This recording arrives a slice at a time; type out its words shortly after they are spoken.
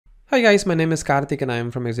Hi guys, my name is Karthik and I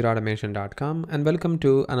am from exitautomation.com and welcome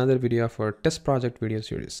to another video of our test project video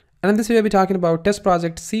series. And in this video, we'll be talking about test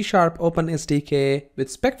project C# OpenSDK with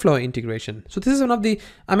Specflow integration. So this is one of the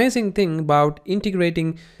amazing thing about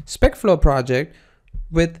integrating Specflow project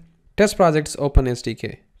with test project's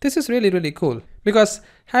OpenSDK. This is really cool because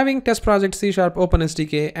having test project C#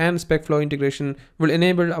 OpenSDK and Specflow integration will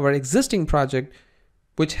enable our existing project,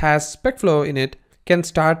 which has Specflow in it, can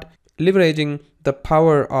start leveraging the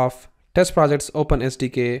power of test project's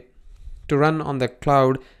OpenSDK to run on the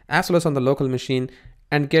cloud as well as on the local machine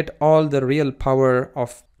and get all the real power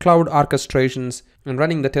of cloud orchestrations and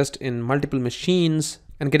running the test in multiple machines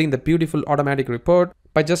and getting the beautiful automatic report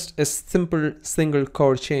by just a simple single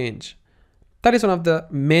code change. That is one of the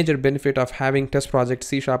major benefit of having test project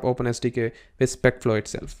C# OpenSDK with Specflow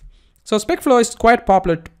itself. So Specflow is quite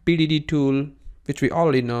popular BDD tool, which we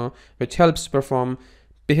already know, which helps perform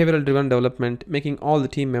behavioral driven development, making all the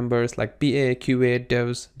team members like BA, QA,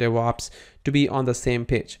 devs, DevOps to be on the same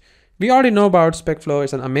page. We already know about Specflow.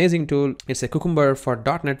 It's an amazing tool. It's a cucumber for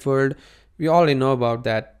 .NET world. We already know about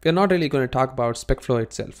that. We're not really going to talk about Specflow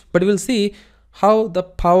itself, but we'll see how the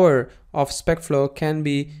power of Specflow can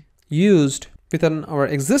be used within our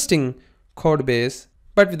existing code base,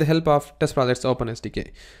 but with the help of test project's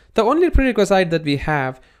OpenSDK. The only prerequisite that we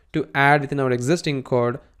have to add within our existing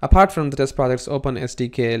code, apart from the test project's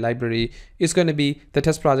OpenSDK library, is going to be the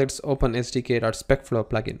test project's OpenSDK.Specflow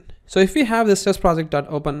plugin. So if we have this test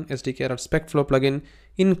project.OpenSDK.Specflow plugin,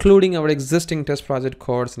 including our existing test project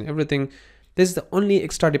codes and everything, this is the only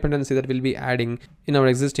extra dependency that we'll be adding in our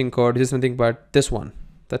existing code, which is nothing but this one,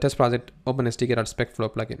 the test project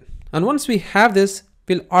OpenSDK.Specflow plugin. And once we have this,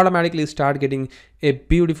 we'll automatically start getting a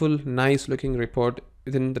beautiful, nice looking report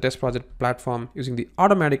within the test project platform using the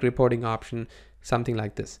automatic reporting option, something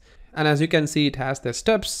like this. And as you can see, it has the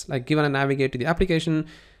steps like given I navigate to the application,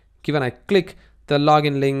 given I click the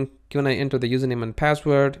login link, given I enter the username and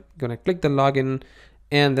password, given I click the login,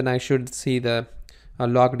 and then I should see the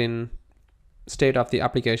logged in state of the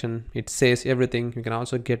application. It says everything. You can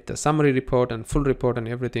also get the summary report and full report and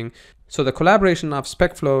everything. So the collaboration of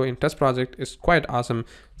Specflow in test project is quite awesome.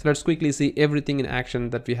 So let's quickly see everything in action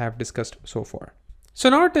that we have discussed so far. So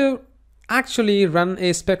in order to actually run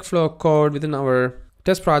a Specflow code within our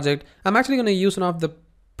test project, I'm actually going to use one of the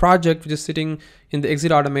project which is sitting in the exit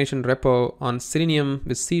automation repo on Selenium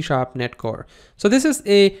with C# .NET Core. So this is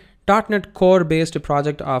a .NET Core based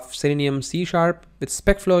project of Selenium C# with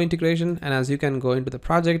Specflow integration. And as you can go into the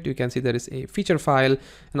project, you can see there is a feature file,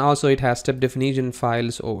 and also it has step definition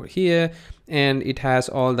files over here, and it has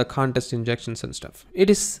all the context injections and stuff. It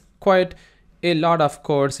is quite a lot of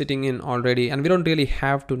code sitting in already, and we don't really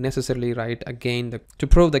have to necessarily write again to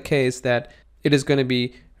prove the case that it is going to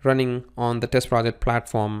be running on the test project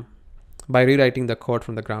platform by rewriting the code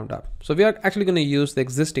from the ground up. So we are actually going to use the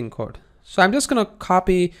existing code. So I'm just going to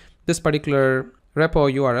copy this particular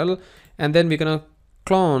repo URL, and then we're going to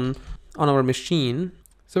clone on our machine.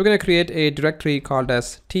 So we're going to create a directory called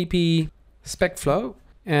as tp specflow,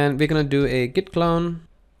 and we're going to do a git clone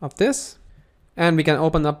of this. And we can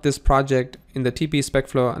open up this project in the TP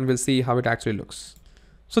Specflow and we'll see how it actually looks.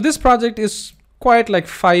 So this project is quite like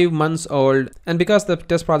 5 months old, and because the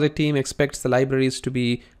test project team expects the libraries to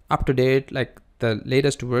be up to date, like the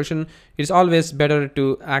latest version, it's always better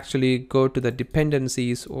to actually go to the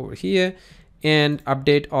dependencies over here and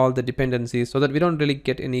update all the dependencies so that we don't really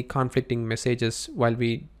get any conflicting messages while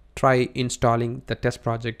we try installing the test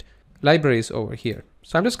project libraries over here.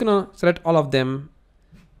 So I'm just gonna select all of them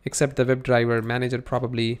except the WebDriver manager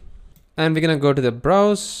probably. And we're gonna go to the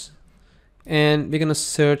browse and we're gonna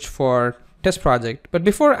search for test project. But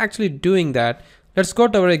before actually doing that, let's go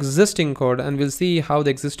to our existing code and we'll see how the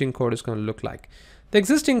existing code is gonna look like. The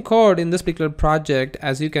existing code in this particular project,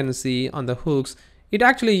 as you can see on the hooks, it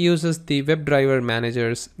actually uses the WebDriver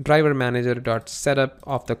manager's driver manager.setup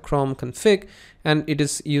of the Chrome config, and it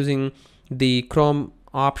is using the Chrome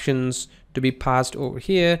options to be passed over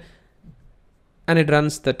here, and it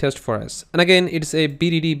runs the test for us. And again, it's a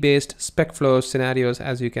BDD based Specflow scenarios,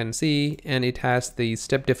 as you can see, and it has the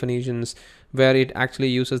step definitions where it actually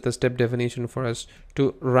uses the step definition for us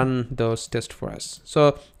to run those tests for us.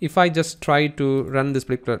 So if I just try to run this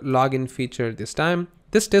particular login feature this time,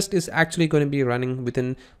 this test is actually going to be running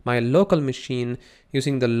within my local machine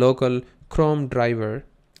using the local Chrome driver,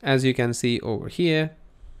 as you can see over here.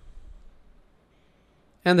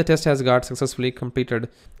 And the test has got successfully completed,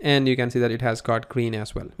 and you can see that it has got green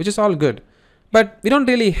as well, which is all good. But we don't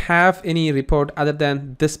really have any report other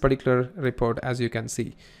than this particular report, as you can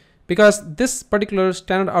see, because this particular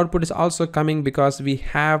standard output is also coming because we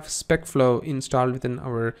have Specflow installed within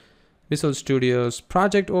our Visual Studio's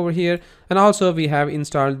project over here. And also we have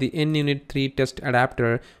installed the NUnit 3 test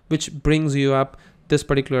adapter, which brings you up this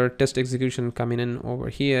particular test execution coming in over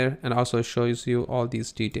here and also shows you all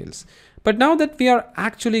these details. But now that we are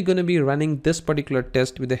actually going to be running this particular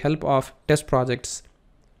test with the help of TestProject's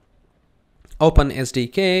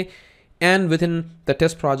OpenSDK and within the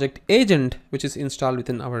TestProject agent, which is installed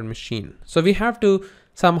within our machine. So we have to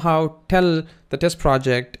somehow tell the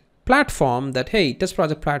TestProject platform that, hey,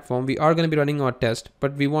 TestProject platform, we are going to be running our test,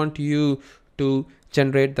 but we want you to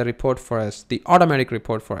generate the report for us, the automatic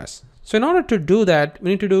report for us. So in order to do that,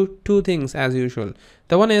 we need to do two things as usual.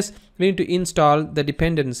 The one is we need to install the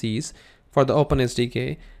dependencies for the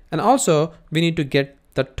OpenSDK, and also we need to get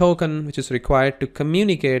the token which is required to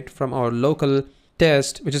communicate from our local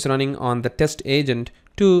test, which is running on the test agent,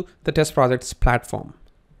 to the TestProject's platform.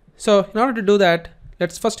 So in order to do that,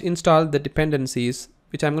 let's first install the dependencies,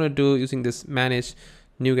 which I'm going to do using this manage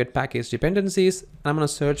NuGet package dependencies. I'm going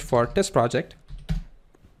to search for TestProject.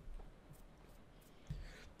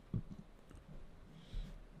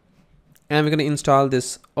 And we're going to install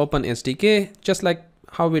this OpenSDK, just like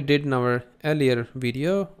how we did in our earlier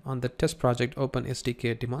video on the TestProject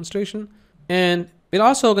OpenSDK demonstration. And we're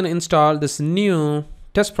also going to install this new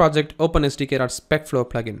TestProject OpenSDK.Specflow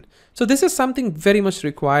plugin. So this is something very much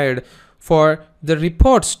required for the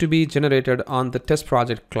reports to be generated on the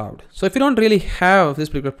TestProject cloud. So if you don't really have this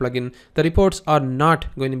particular plugin, the reports are not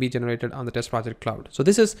going to be generated on the TestProject cloud. So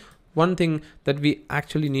this is one thing that we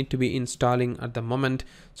actually need to be installing at the moment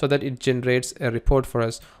so that it generates a report for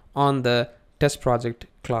us on the TestProject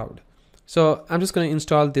cloud. So I'm just going to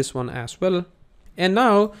install this one as well. And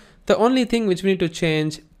now the only thing which we need to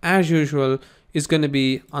change as usual is going to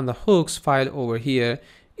be on the hooks file over here.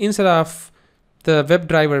 Instead of the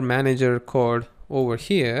WebDriver manager code over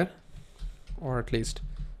here, or at least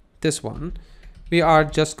this one, we are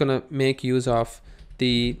just going to make use of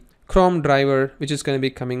the Chrome driver, which is going to be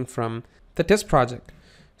coming from the TestProject.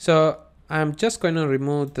 So I'm just going to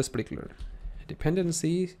remove this particular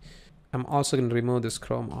dependency. I'm also going to remove this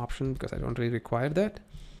Chrome option because I don't really require that.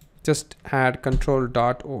 Just add control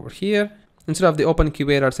dot over here. Instead of the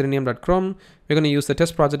openqa.selenium.chrome, we're going to use the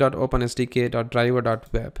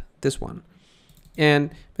testproject.opensdk.driver.web, this one.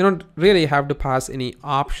 And we don't really have to pass any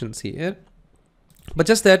options here, but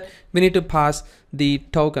just that we need to pass the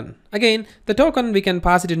token. Again, the token, we can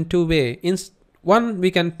pass it in two ways. One,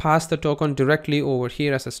 we can pass the token directly over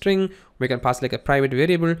here as a string. We can pass like a private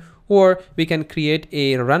variable, or we can create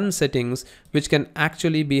a run settings, which can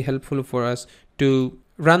actually be helpful for us to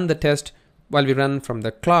run the test while we run from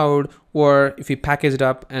the cloud, or if we package it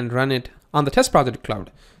up and run it on the TestProject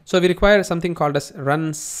cloud. So we require something called as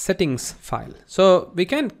run settings file. So we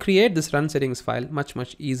can create this run settings file much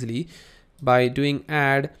easily by doing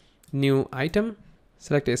add new item,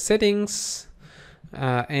 select a settings,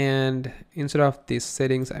 and instead of these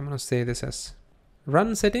settings, I'm going to say this as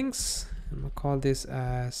run settings. I'm going to call this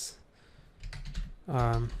as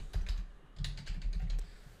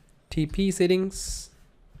TP settings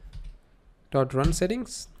dot run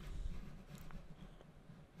settings.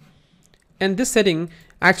 And this setting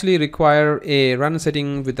actually require a run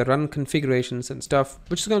setting with the run configurations and stuff,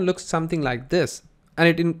 which is going to look something like this. And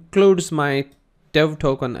it includes my dev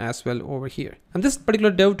token as well over here. And this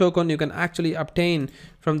particular dev token you can actually obtain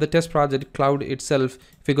from the TestProject cloud itself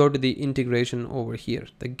if you go to the integration over here,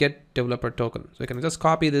 the get developer token. So you can just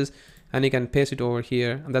copy this and you can paste it over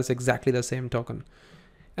here, and that's exactly the same token.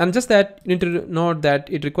 And just that, you need to note that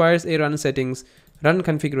it requires a run settings, run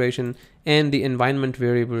configuration, and the environment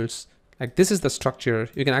variables. Like this is the structure.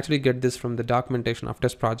 You can actually get this from the documentation of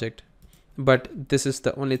TestProject, but this is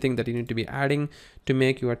the only thing that you need to be adding to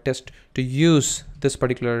make your test to use this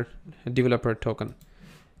particular developer token.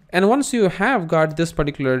 And once you have got this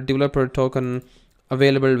particular developer token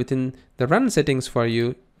available within the run settings for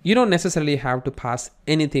you, you don't necessarily have to pass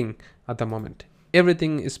anything at the moment.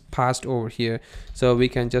 Everything is passed over here, so we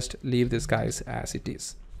can just leave this guys as it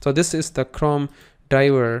is. So this is the Chrome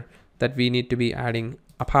driver that we need to be adding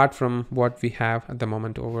apart from what we have at the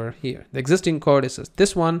moment over here. The existing code is just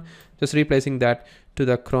this one, just replacing that to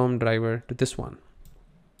the Chrome driver to this one.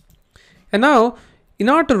 And now, in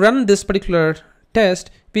order to run this particular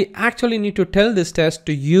test, we actually need to tell this test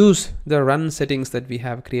to use the run settings that we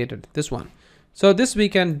have created, this one. So this we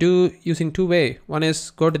can do using two ways. One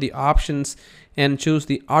is go to the options and choose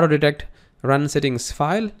the auto detect run settings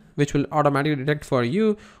file, which will automatically detect for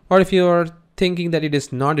you. Or if you're thinking that it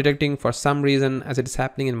is not detecting for some reason as it is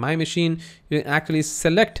happening in my machine, you can actually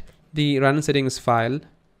select the run settings file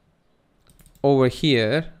over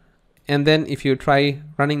here. And then if you try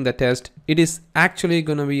running the test, it is actually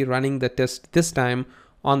going to be running the test this time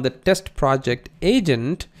on the test project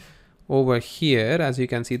agent over here, as you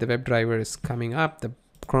can see, the WebDriver is coming up, the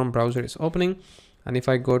Chrome browser is opening. And if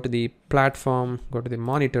I go to the platform, go to the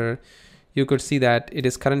monitor, you could see that it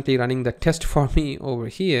is currently running the test for me over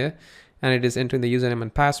here, and it is entering the username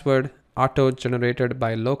and password auto generated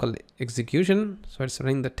by local execution. So it's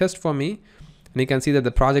running the test for me. And you can see that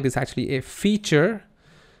the project is actually a feature,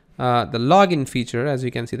 the login feature. As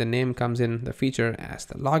you can see, the name comes in the feature as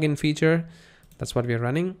the login feature. That's what we're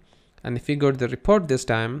running. And if we go to the report this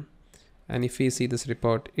time, and if we see this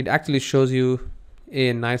report, it actually shows you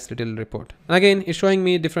a nice little report. And again, it's showing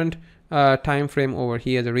me different time frame over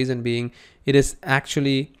here. The reason being, it is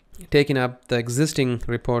actually taking up the existing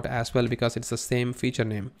report as well, because it's the same feature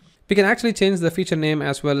name. We can actually change the feature name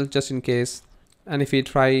as well, just in case. And if we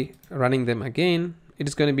try running them again, it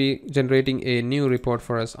is going to be generating a new report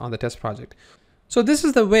for us on the test project. So this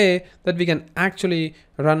is the way that we can actually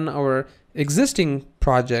run our existing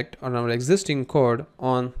project or our existing code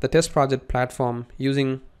on the test project platform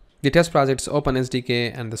using the test project's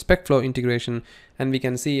OpenSDK and the Specflow integration, and we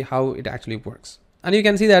can see how it actually works. And you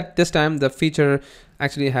can see that this time the feature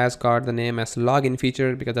actually has got the name as login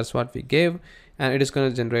feature, because that's what we gave, and it is going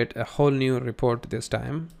to generate a whole new report this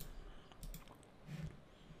time.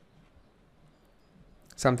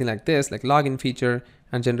 Something like this, like login feature,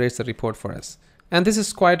 and generates the report for us. And this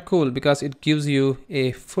is quite cool because it gives you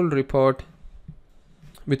a full report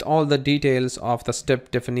with all the details of the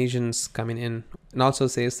step definitions coming in, and also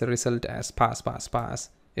says the result as pass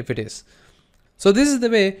if it is. So this is the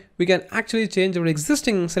way we can actually change our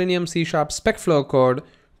existing Selenium C# Specflow code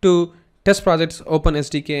to test project's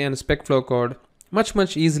OpenSDK and Specflow code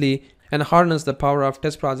much easily, and harness the power of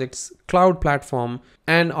test project's cloud platform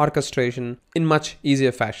and orchestration in much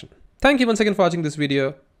easier fashion. Thank you once again for watching this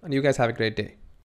video, and you guys have a great day.